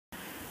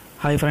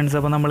Hi friends,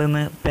 അപ്പോൾ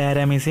നമ്മളിന്ന്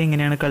പാരാമീസിയം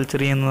എങ്ങനെയാണ് കൾച്ചർ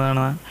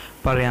ചെയ്യുന്നതാണ്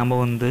പറയാൻ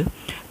പോകുന്നത്.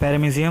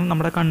 പാരാമീസിയം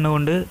നമ്മുടെ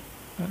കണ്ണുകൊണ്ട്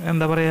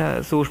എന്താ പറയുക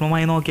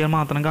സൂക്ഷ്മമായി നോക്കിയാൽ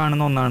മാത്രം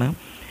കാണുന്ന ഒന്നാണ്.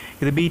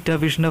 ഇത് ബീറ്റ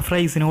ഫിഷിൻ്റെ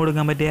ഫ്രൈസിന്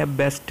കൊടുക്കാൻ പറ്റിയ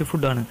ബെസ്റ്റ്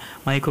ഫുഡാണ്.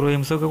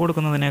 മൈക്രോവേവ്സൊക്കെ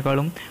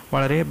കൊടുക്കുന്നതിനേക്കാളും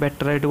വളരെ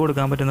ബെറ്ററായിട്ട്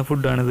കൊടുക്കാൻ പറ്റുന്ന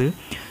ഫുഡാണിത്.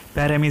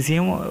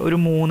 പാരാമീസിയം ഒരു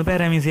 3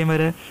 പാരാമീസിയം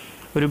വരെ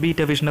ഒരു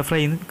ബീറ്റ ഫിഷിൻ്റെ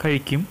ഫ്രൈ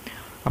കഴിക്കും.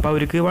 അപ്പോൾ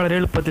അവർക്ക് വളരെ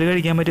എളുപ്പത്തിൽ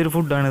കഴിക്കാൻ പറ്റിയൊരു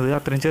ഫുഡാണിത്,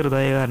 അത്രയും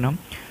ചെറുതായ കാരണം.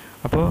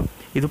 അപ്പോൾ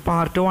ഇത്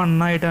പാർട്ട്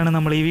 1 ആയിട്ടാണ്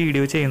നമ്മൾ ഈ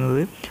വീഡിയോ ചെയ്യുന്നത്.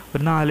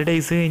 ഒരു 4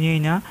 ഡേയ്സ് കഴിഞ്ഞ്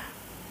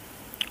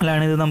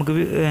കഴിഞ്ഞാൽ ാണ് ഇത് നമുക്ക്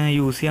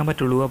യൂസ് ചെയ്യാൻ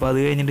പറ്റുള്ളൂ. അപ്പോൾ അത്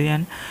കഴിഞ്ഞിട്ട്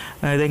ഞാൻ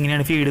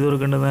ഇതെങ്ങനെയാണ് ഫീഡ് ചെയ്ത്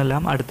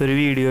കൊടുക്കേണ്ടതെന്നെല്ലാം അടുത്തൊരു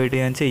വീഡിയോ ആയിട്ട്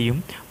ഞാൻ ചെയ്യും,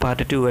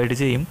 പാർട്ട് 2 ആയിട്ട്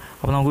ചെയ്യും.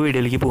 അപ്പോൾ നമുക്ക്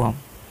വീഡിയോയിലേക്ക് പോകാം.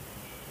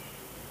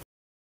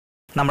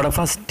 നമ്മുടെ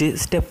ഫസ്റ്റ്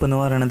സ്റ്റെപ്പ് എന്ന്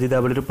പറയുന്നത്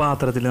ഇതേപോലെ ഒരു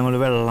പാത്രത്തിൽ നമ്മൾ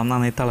വെള്ളം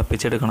നന്നായി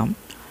തിളപ്പിച്ചെടുക്കണം.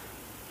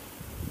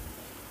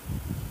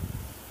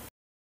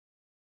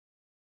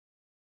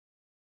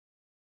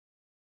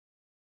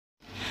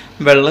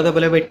 വെള്ളം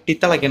ഇതേപോലെ വെട്ടി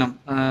തിളയ്ക്കണം.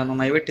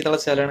 നന്നായി വെട്ടി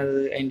തിളച്ചാലാണ്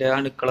ഇത് അതിൻ്റെ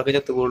അണുക്കളൊക്കെ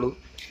ചത്തുപോകുള്ളൂ.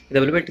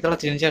 ഇതേപോലെ വെട്ടി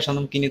തിളച്ചതിന് ശേഷം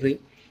നമുക്കിനി ഇത്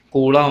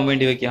കൂളാവാൻ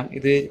വേണ്ടി വയ്ക്കാം.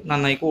 ഇത്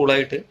നന്നായി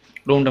കൂളായിട്ട്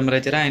റൂം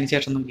ടെമ്പറേച്ചർ ആയതിനു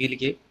ശേഷം നമുക്ക്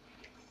ഇതിലേക്ക്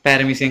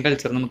പാരമീസിയം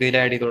കൾച്ചർ നമുക്ക് ഇതിൽ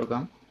ആഡ് ചെയ്ത്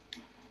കൊടുക്കാം.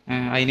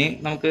 അതിന്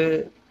നമുക്ക്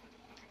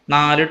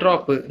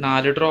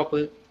 4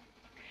 ഡ്രോപ്പ്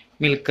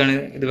മിൽക്കാണ്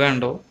ഇത്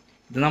വേണ്ടോ.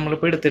 ഇത്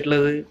നമ്മളിപ്പോൾ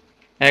എടുത്തിട്ടുള്ളത്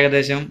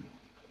ഏകദേശം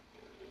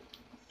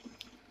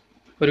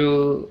ഒരു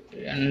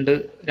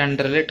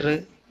 2.5 ലിറ്റർ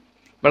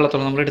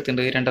വെള്ളത്തോളം നമ്മൾ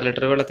എടുത്തിട്ടുണ്ട്. 2.5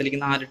 ലിറ്റർ വെള്ളത്തിലേക്ക്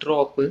 4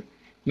 ഡ്രോപ്പ്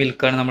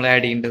മിൽക്കാണ് നമ്മൾ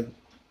ആഡ് ചെയ്യേണ്ടത്.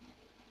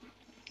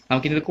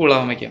 നമുക്കിത്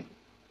കൂളാവാൻ വയ്ക്കാം.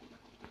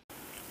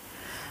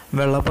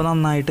 വെള്ളം ഇപ്പോൾ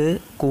നന്നായിട്ട്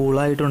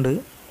കൂളായിട്ടുണ്ട്.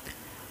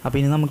 അപ്പോൾ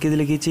ഇനി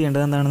നമുക്കിതിലേക്ക്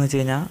ചെയ്യേണ്ടത് എന്താണെന്ന് വെച്ച്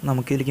കഴിഞ്ഞാൽ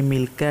നമുക്കിതിലേക്ക്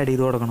മിൽക്ക് ആഡ്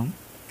ചെയ്ത് കൊടുക്കണം.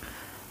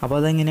 അപ്പോൾ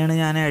അതെങ്ങനെയാണ്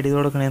ഞാൻ ആഡ് ചെയ്ത്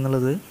കൊടുക്കണത്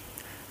എന്നുള്ളത്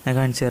ഞാൻ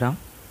കാണിച്ചു തരാം.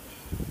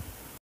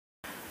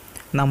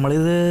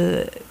 നമ്മളിത്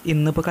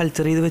ഇന്നിപ്പോൾ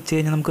കൾച്ചർ ചെയ്ത് വെച്ച്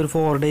കഴിഞ്ഞാൽ നമുക്കൊരു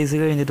 4 ഡേയ്സ്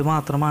കഴിഞ്ഞിട്ട്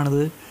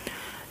മാത്രമാണിത്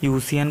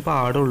യൂസ് ചെയ്യാൻ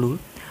പാടുള്ളൂ.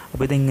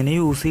 അപ്പോൾ ഇതെങ്ങനെ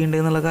യൂസ് ചെയ്യേണ്ടത്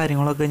എന്നുള്ള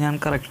കാര്യങ്ങളൊക്കെ ഞാൻ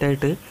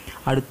കറക്റ്റായിട്ട്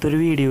അടുത്തൊരു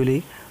വീഡിയോയിൽ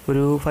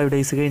ഒരു 5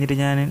 ഡേയ്സ് കഴിഞ്ഞിട്ട്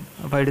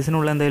 5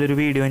 ഡേയ്സിനുള്ള എന്തായാലും ഒരു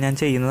വീഡിയോ ഞാൻ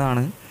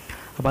ചെയ്യുന്നതാണ്.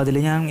 അപ്പോൾ അതിൽ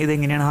ഞാൻ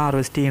ഇതെങ്ങനെയാണ്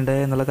ഹാർവെസ്റ്റ് ചെയ്യേണ്ടത്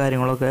എന്നുള്ള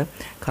കാര്യങ്ങളൊക്കെ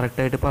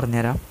കറക്റ്റായിട്ട്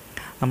പറഞ്ഞുതരാം.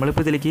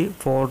 നമ്മളിപ്പോൾ ഇതിലേക്ക്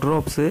 4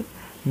 ഡ്രോപ്സ്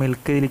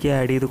മിൽക്ക് ഇതിലേക്ക്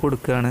ആഡ് ചെയ്ത്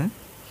കൊടുക്കുകയാണ്.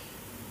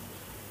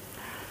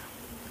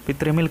 അപ്പോൾ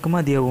ഇത്രയും മിൽക്ക്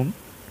മതിയാവും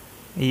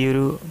ഈ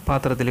ഒരു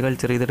പാത്രത്തിൽ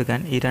കൾച്ചർ ചെയ്തെടുക്കാൻ.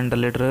 ഈ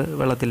 2.5 ലിറ്റർ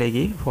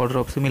വെള്ളത്തിലേക്ക് 4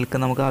 ഡ്രോപ്സ് മിൽക്ക്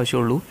നമുക്ക്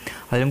ആവശ്യമുള്ളൂ.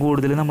 അതിലും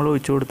കൂടുതൽ നമ്മൾ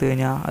ഒഴിച്ചു കൊടുത്തു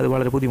കഴിഞ്ഞാൽ അത്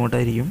വളരെ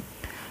ബുദ്ധിമുട്ടായിരിക്കും,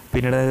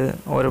 പിന്നീട്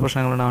ഓരോ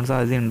പ്രശ്നങ്ങളുണ്ടാകാൻ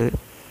സാധ്യതയുണ്ട്.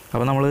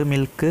 അപ്പോൾ നമ്മൾ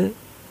മിൽക്ക്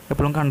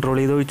എപ്പോഴും കൺട്രോൾ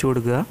ചെയ്ത് ഒഴിച്ചു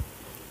കൊടുക്കുക.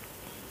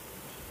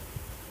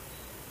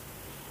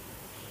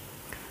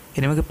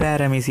 ഇനി നമുക്ക്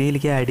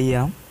പാരാമീസിയയിലേക്ക് ആഡ്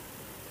ചെയ്യാം.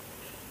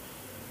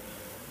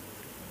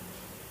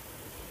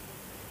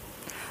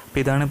 അപ്പോൾ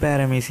ഇതാണ്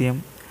പാരാമീസിയം.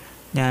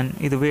 ഞാൻ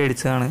ഇത്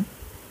മേടിച്ചതാണ്,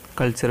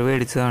 കൾച്ചർ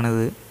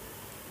മേടിച്ചതാണിത്.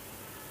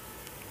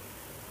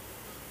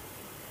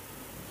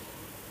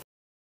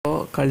 അപ്പോൾ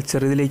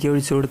കൾച്ചർ ഇതിലേക്ക്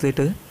ഒഴിച്ചു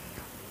കൊടുത്തിട്ട്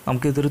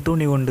നമുക്കിതൊരു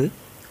തുണി കൊണ്ട്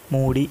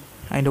മൂടി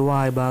അതിൻ്റെ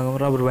വായ്ഭാഗം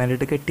റബ്ബർ ബാൻഡ്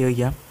ഇട്ട് കെട്ടി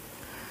വയ്ക്കാം.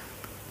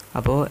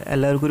 അപ്പോൾ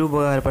എല്ലാവർക്കും ഒരു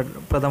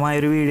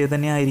ഉപകാരപ്രദമായൊരു വീഡിയോ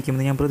തന്നെ ആയിരിക്കും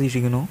എന്ന് ഞാൻ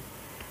പ്രതീക്ഷിക്കുന്നു.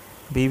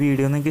 അപ്പോൾ ഈ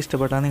വീഡിയോ നിങ്ങൾക്ക്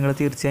ഇഷ്ടപ്പെട്ടാൽ നിങ്ങൾ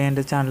തീർച്ചയായും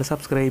എൻ്റെ ചാനൽ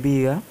സബ്സ്ക്രൈബ്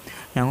ചെയ്യുക.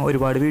 ഞാൻ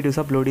ഒരുപാട് വീഡിയോസ്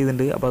അപ്ലോഡ്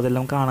ചെയ്തിട്ടുണ്ട്, അപ്പോൾ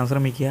അതെല്ലാം കാണാൻ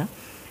ശ്രമിക്കുക.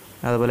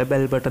 അതുപോലെ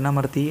ബെൽ ബട്ടൺ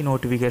അമർത്തി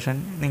നോട്ടിഫിക്കേഷൻ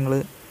നിങ്ങൾ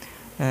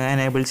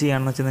എനേബിൾ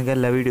ചെയ്യുകയാണെന്ന് വെച്ചാൽ നിങ്ങൾക്ക്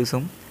എല്ലാ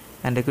വീഡിയോസും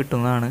എൻ്റെ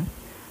കിട്ടുന്നതാണ്.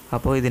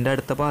 അപ്പോൾ ഇതിൻ്റെ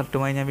അടുത്ത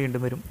പാർട്ടുമായി ഞാൻ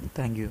വീണ്ടും വരും.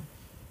 Thank you.